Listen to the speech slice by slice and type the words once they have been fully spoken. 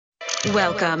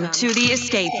Welcome to the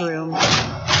escape room.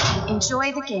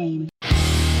 Enjoy the game.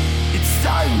 It's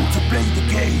time to play the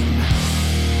game.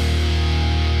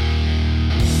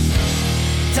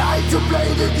 Time to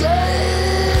play the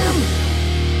game.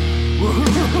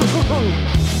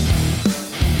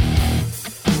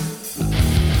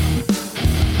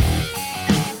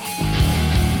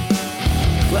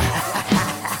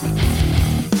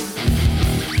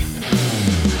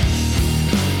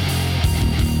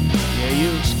 Yeah, you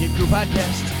Escape Crew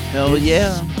Podcast. Hell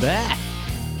yeah. Back.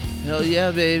 Hell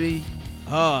yeah, baby.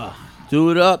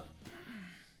 Do it up.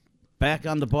 Back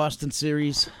on the Boston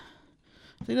series.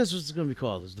 I think that's what it's going to be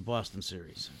called, is the Boston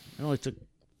series. It only took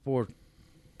 4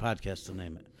 podcasts to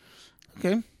name it.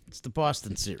 Okay. It's the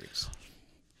Boston series.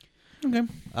 Okay.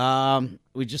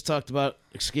 We just talked about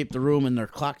Escape the Room in their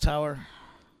clock tower.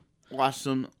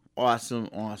 Awesome.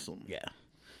 Yeah.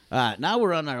 Now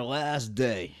we're on our last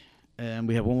day, and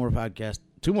we have 2 more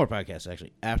podcasts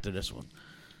actually after this one,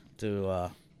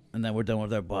 and then we're done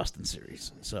with our Boston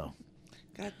series. So,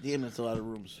 God damn, it's a lot of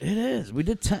rooms. it is. We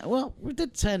did 10. Well, we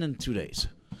did 10 in 2 days.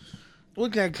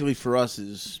 Which actually for us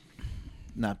is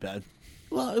not bad.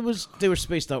 Well, they were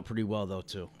spaced out pretty well though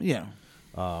too. Yeah.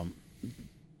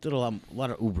 Did a lot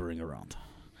of Ubering around.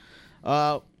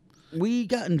 We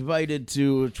got invited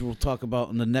to, which we'll talk about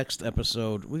in the next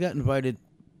episode. We got invited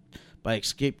by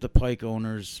Escape the Pike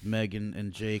owners, Megan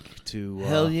and Jake, to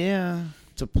Hell yeah.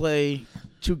 to play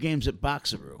 2 games at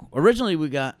Boxaroo. Originally, we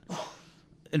got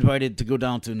invited to go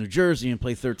down to New Jersey and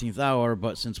play 13th Hour,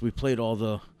 but since we played all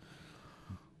the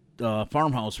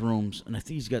farmhouse rooms, and I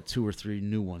think he's got 2 or 3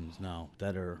 new ones now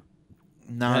that are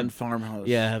Non-farmhouse.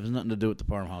 yeah, has nothing to do with the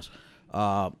farmhouse.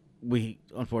 We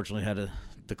unfortunately had to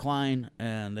decline,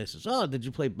 and they says, "Oh, did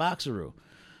you play Boxaroo?"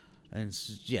 And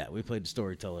yeah, we played the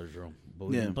Storyteller's Room, but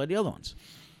we didn't play the other ones.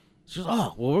 She goes,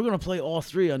 "Oh, well, we're going to play all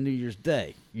 3 on New Year's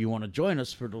Day. You want to join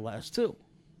us for the last 2?" I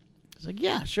was like,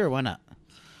 "Yeah, sure, why not?"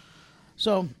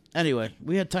 So anyway,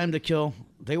 we had time to kill.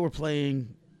 They were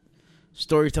playing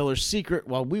Storyteller's Secret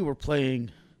while we were playing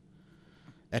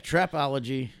at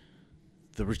Trapology,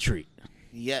 The Retreat.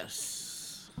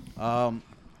 Yes.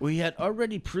 We had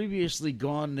already previously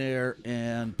gone there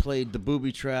and played the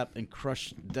Booby Trap and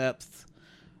Crush Depth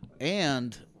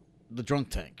and the Drunk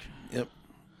Tank. Yep.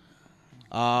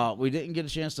 We didn't get a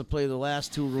chance to play the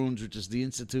last 2 rooms, which is the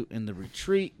Institute and the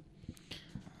Retreat.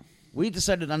 We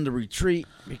decided on the Retreat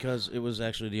because it was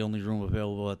actually the only room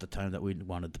available at the time that we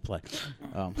wanted to play.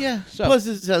 Yeah. So- Plus,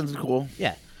 it sounds cool.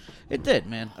 Yeah, it did,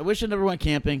 man. I wish I never went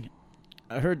camping.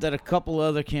 I heard that a couple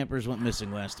other campers went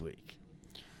missing last week.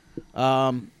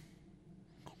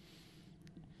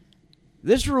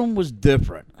 This room was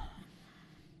different.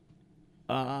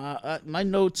 My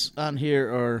notes on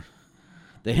here are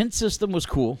the hint system was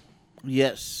cool.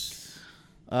 Yes.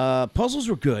 Puzzles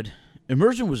were good.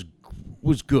 Immersion was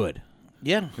good.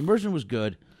 Yeah. Immersion was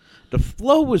good. The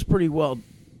flow was pretty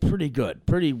good.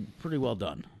 Pretty well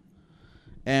done.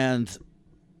 And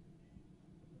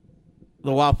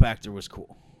the wow factor was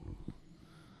cool.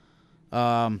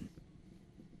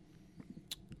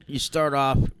 You start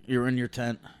off, you're in your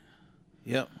tent,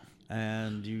 Yep.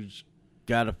 and you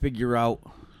got to figure out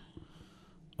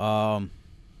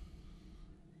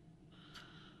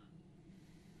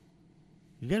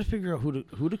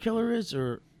who the killer is,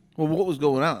 or Well, what was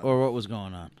going on? what was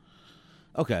going on.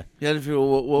 Okay. You had to figure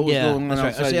out what was going on that's right.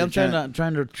 outside See, your I'm tent.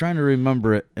 trying to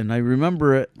remember it, and I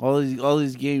remember it. All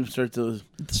these games start to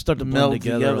Start to meld blend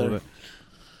together a little together. bit.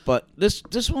 But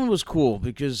this one was cool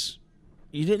because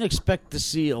you didn't expect to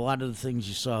see a lot of the things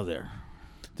you saw there.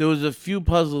 There was a few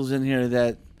puzzles in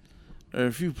here or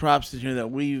a few props in here that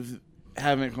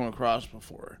haven't come across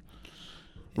before.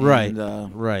 Right.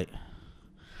 And, Right.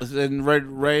 And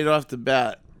right off the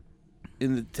bat,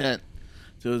 in the tent,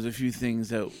 there was a few things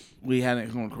that we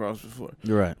hadn't come across before.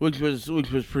 Right. Which was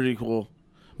pretty cool.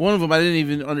 One of them I didn't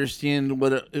even understand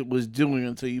what it was doing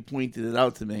until you pointed it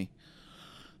out to me.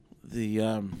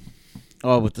 The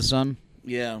with the sun?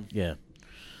 yeah. Yeah.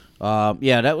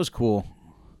 Yeah, that was cool.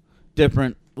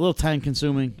 Different, a little time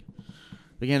consuming.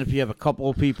 Again, if you have a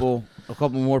couple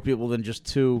more people than just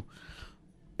 2,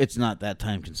 it's not that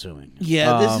time consuming.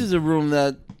 Yeah, this is a room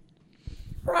that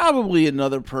probably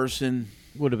another person.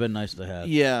 Would have been nice to have.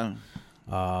 Yeah.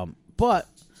 But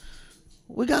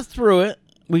we got through it.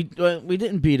 We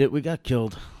didn't beat it. We got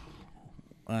killed.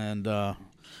 And the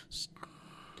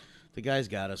guys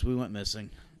got us. We went missing.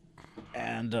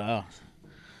 And like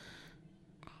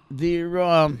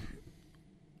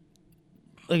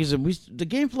I said, the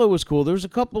game flow was cool. There was a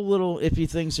couple little iffy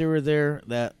things here or there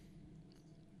that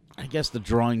I guess the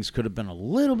drawings could have been a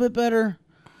little bit better.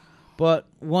 But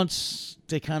once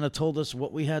they kind of told us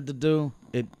what we had to do,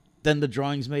 then the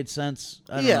drawings made sense.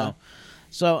 I don't know.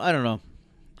 So I don't know.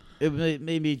 It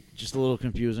made me just a little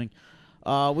confusing.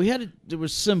 There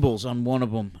was symbols on one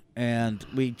of them, and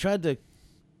we tried to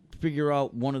figure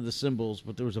out one of the symbols,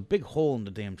 but there was a big hole in the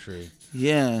damn tree.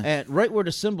 Yeah. And right where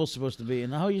the symbol's supposed to be.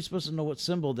 And how are you supposed to know what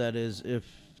symbol that is if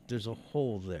there's a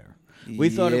hole there? We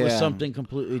thought it was something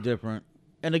completely different.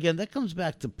 And again, that comes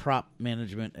back to prop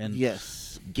management and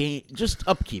game, just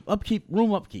upkeep,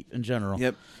 room upkeep in general.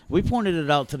 Yep. We pointed it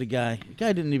out to the guy. The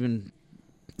guy didn't even,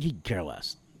 he'd care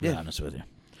less, to be honest with you.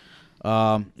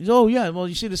 He's, oh, yeah, well,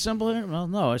 you see the symbol here? Well,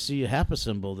 no, I see a half a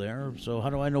symbol there. So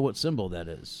how do I know what symbol that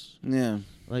is? Yeah.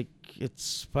 Like,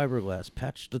 it's fiberglass.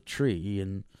 Patch the tree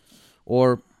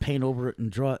or paint over it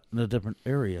and draw it in a different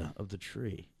area of the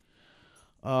tree.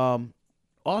 Awesome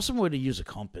way to use a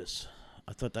compass.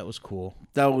 I thought that was cool.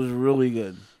 That was really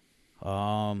good.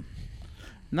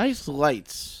 Nice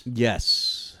lights.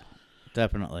 Yes,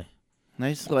 definitely.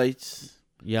 Nice lights.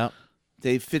 Yep.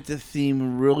 They fit the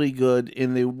theme really good,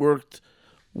 and they worked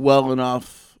well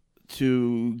enough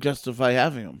to justify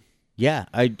having them. Yeah,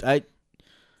 I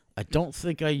don't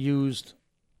think I used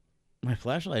my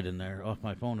flashlight in there off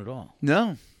my phone at all.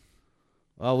 No.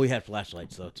 Well, we had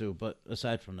flashlights though too, but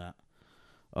aside from that,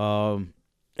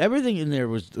 everything in there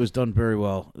was done very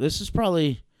well. This was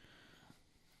probably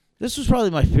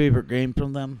my favorite game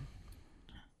from them.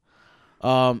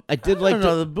 I did like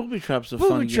the Booby Trap's a fun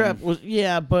game. Booby Trap was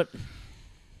but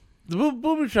the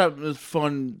Booby Trap was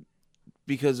fun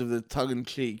because of the tongue in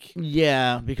cheek.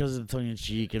 Yeah, because of the tongue in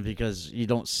cheek and because you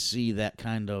don't see that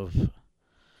kind of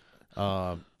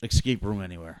escape room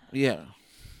anywhere. Yeah.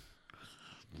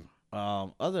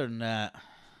 Other than that,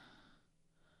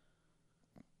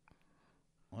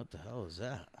 what the hell is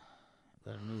that? Is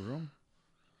that a new room?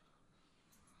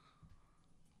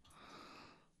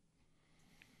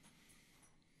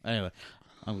 Anyway,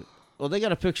 well, they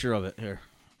got a picture of it here.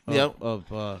 Of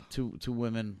two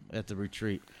women at the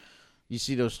retreat. You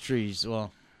see those trees?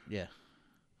 Well, yeah.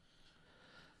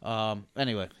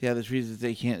 Anyway. Yeah, the trees that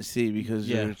they can't see because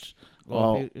there's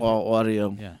all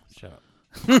audio. Yeah, shut up.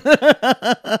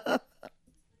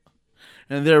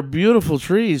 And they're beautiful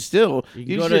trees still. You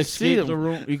can go to escape the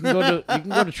room. You can go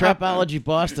to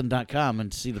trapologyboston.com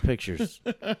and see the pictures.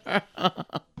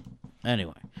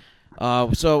 Anyway,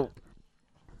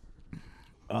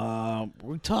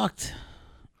 we talked.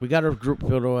 We got our group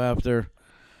photo after.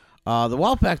 The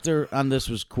wow factor on this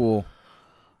was cool.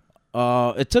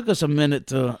 It took us a minute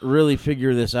to really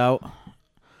figure this out.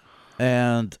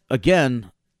 And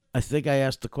again, I think I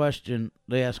asked the question.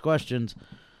 They asked questions.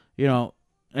 You know,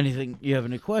 anything? You have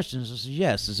any questions? I said,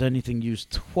 yes. Is anything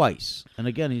used twice? And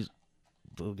again,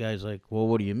 the guy's like, well,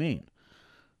 what do you mean?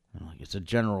 I'm like, it's a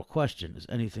general question. Is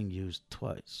anything used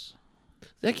twice?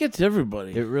 That gets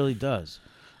everybody. It really does.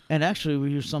 And actually,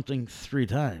 we used something 3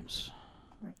 times.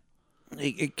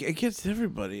 It gets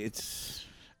everybody.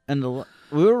 And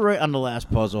we were right on the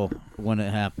last puzzle when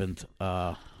it happened.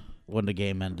 When the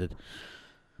game ended.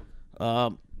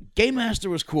 Game Master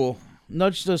was cool.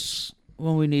 Nudged us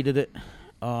when we needed it.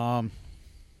 Paid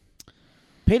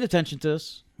attention to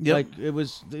us. Yep. Like it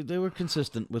was, they were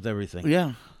consistent with everything.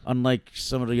 Yeah. Unlike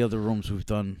some of the other rooms we've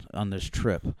done on this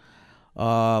trip.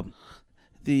 The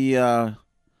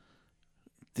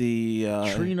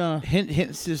Trina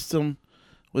hint system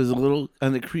was a little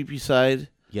on the creepy side.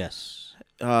 Yes.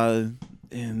 And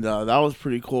that was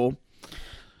pretty cool.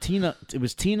 It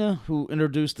was Tina who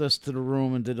introduced us to the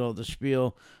room and did all the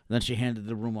spiel. And then she handed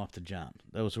the room off to John.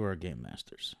 Those were our game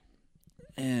masters.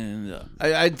 And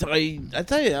I tell you, I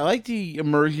like the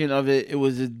immersion of it. It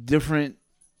was a different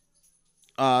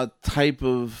type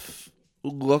of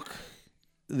look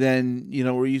than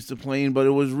we're used to playing, but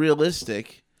it was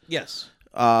realistic. Yes.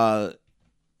 And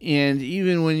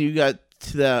even when you got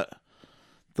to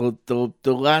the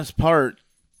last part,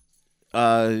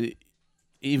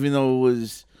 even though it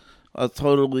was a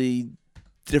totally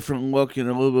different look and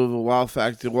a little bit of a wow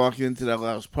factor walking into that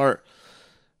last part,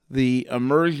 the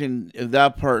immersion of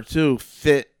that part too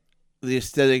fit the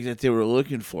aesthetic that they were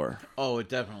looking for. Oh, it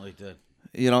definitely did.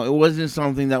 It wasn't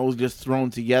something that was just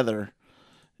thrown together.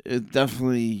 It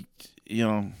definitely,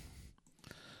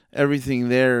 everything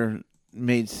there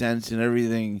made sense and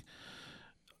everything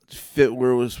fit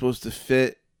where it was supposed to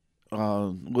fit,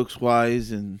 looks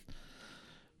wise, and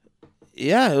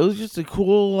yeah, it was just a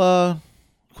cool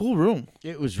room.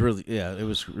 It was really, it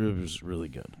was really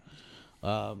good.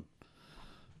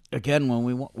 Again, when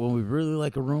we really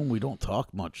like a room, we don't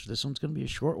talk much. This one's gonna be a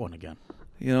short one again.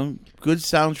 Good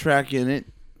soundtrack in it.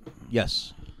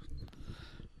 Yes.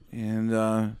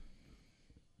 And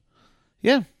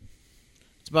yeah,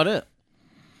 about it.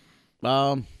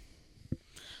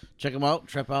 Check them out,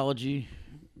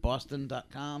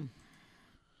 trapologyboston.com.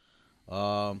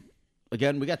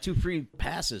 Again, we got 2 free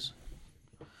passes.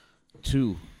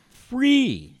 2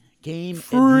 free game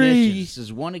admissions. This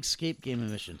is 1 escape game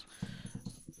admission.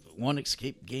 1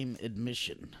 escape game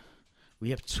admission. We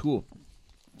have 2 of them.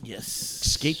 Yes.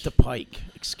 Escape the Pike.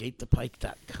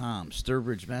 EscapeThePike.com.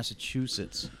 Sturbridge,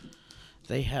 Massachusetts.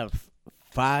 They have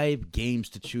 5 games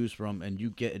to choose from, and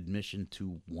you get admission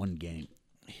to 1 game.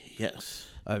 Yes.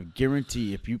 I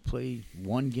guarantee if you play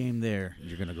 1 game there,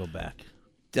 you're going to go back.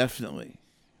 Definitely.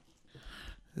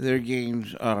 Their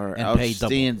games are And pay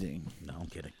outstanding. double. No, I'm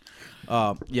kidding.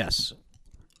 Yes.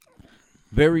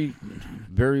 Very,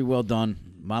 very well done.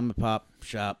 Mom and pop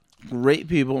shop. Great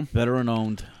people. Veteran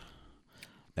owned.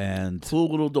 And Cool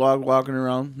little dog walking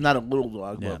around. Not a little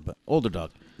dog, yeah, but but older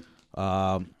dog.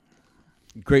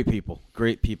 Great people.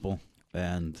 Great people.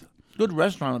 And good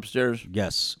restaurant upstairs.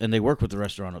 yes, and they work with the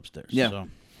restaurant upstairs. Yeah.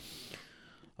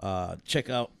 So, check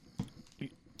out,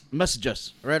 message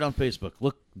us right on Facebook.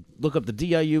 Look up the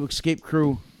DIU Escape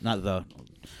Crew,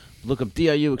 look up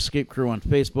DIU Escape Crew on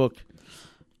Facebook,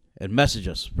 and message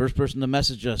us. First person to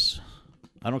message us.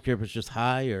 I don't care if it's just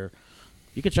hi or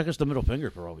you can check us the middle finger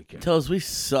for all we care. Tell us we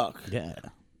suck. Yeah,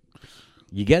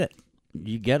 you get it.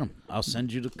 You get them. I'll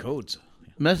send you the codes.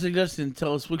 Message us and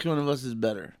tell us which one of us is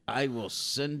better. I will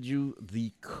send you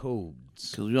the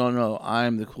codes. Because we all know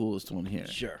I'm the coolest one here.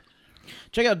 Sure.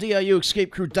 Check out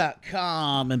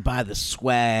DIUEscapeCrew.com and buy the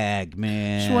swag,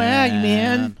 man. Swag,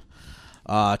 man.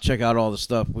 Check out all the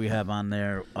stuff we have on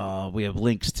there. We have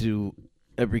links to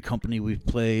every company we've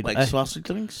played. Like sausage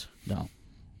links? No.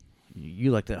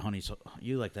 You like that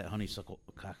honeysuckle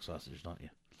cock sausage, don't you?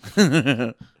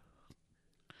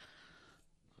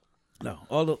 No.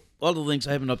 All the links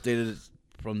I haven't updated it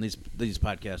from these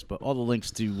podcasts, but all the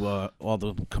links to all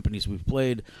the companies we've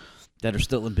played that are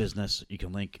still in business, you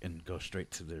can link and go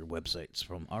straight to their websites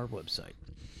from our website.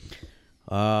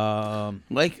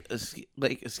 Like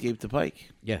Escape the Pike.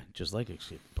 Yeah, just like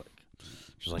Escape the Pike.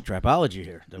 Just like Trapology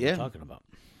here that we're talking about.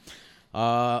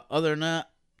 Other than that,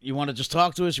 you want to just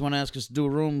talk to us, you want to ask us to do a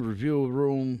room, review a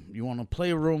room, you want to play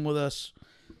a room with us,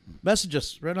 message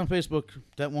us right on Facebook.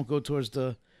 That won't go towards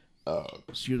the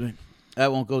excuse me.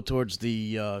 That won't go towards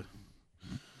the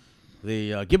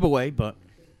giveaway, but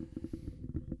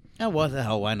what the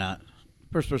hell, why not?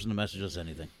 First person to message us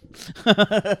anything.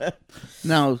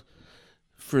 Now,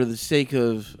 for the sake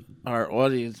of our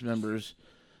audience members,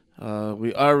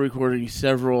 we are recording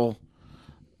several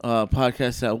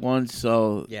podcasts at once,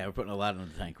 so Yeah, we're putting a lot in the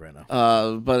tank right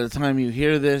now. by the time you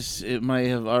hear this, it might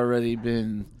have already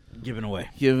been Giving away.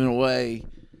 given away.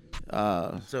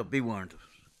 So be warned.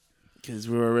 Because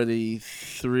we're already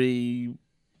 3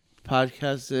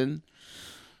 podcasts in.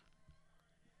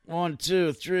 1,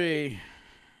 2, 3.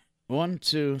 1,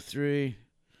 2, 3.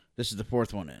 This is the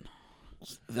 4th one in.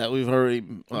 That we've already...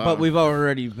 But we've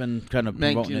already been kind of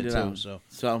promoting it too. out.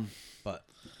 So, But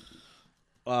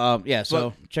yeah,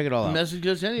 so check it all out. message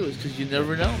us anyways, because you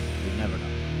never know. You never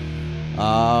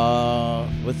know.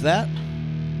 With that,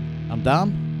 I'm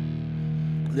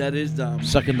Dom. That is dumb.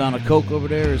 Sucking down a Coke over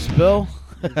there is Bill.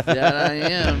 That I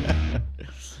am.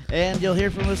 And you'll hear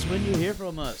from us when you hear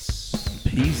from us.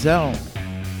 Peace out.